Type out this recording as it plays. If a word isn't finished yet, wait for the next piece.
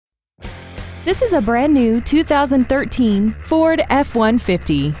This is a brand new 2013 Ford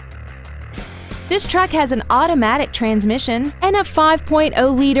F-150. This truck has an automatic transmission and a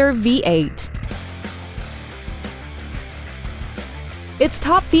 5.0-liter V8. Its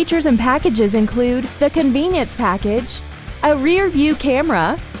top features and packages include the convenience package, a rear-view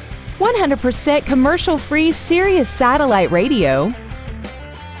camera, 100% commercial-free Sirius satellite radio,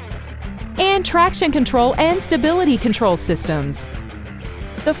 and traction control and stability control systems.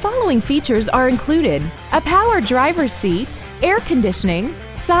 The following features are included: a power driver's seat, air conditioning,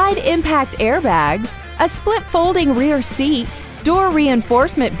 side impact airbags, a split folding rear seat, door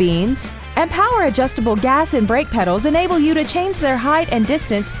reinforcement beams, and power adjustable gas and brake pedals enable you to change their height and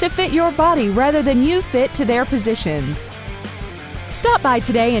distance to fit your body rather than you fit to their positions. Stop by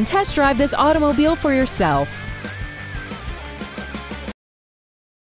today and test drive this automobile for yourself.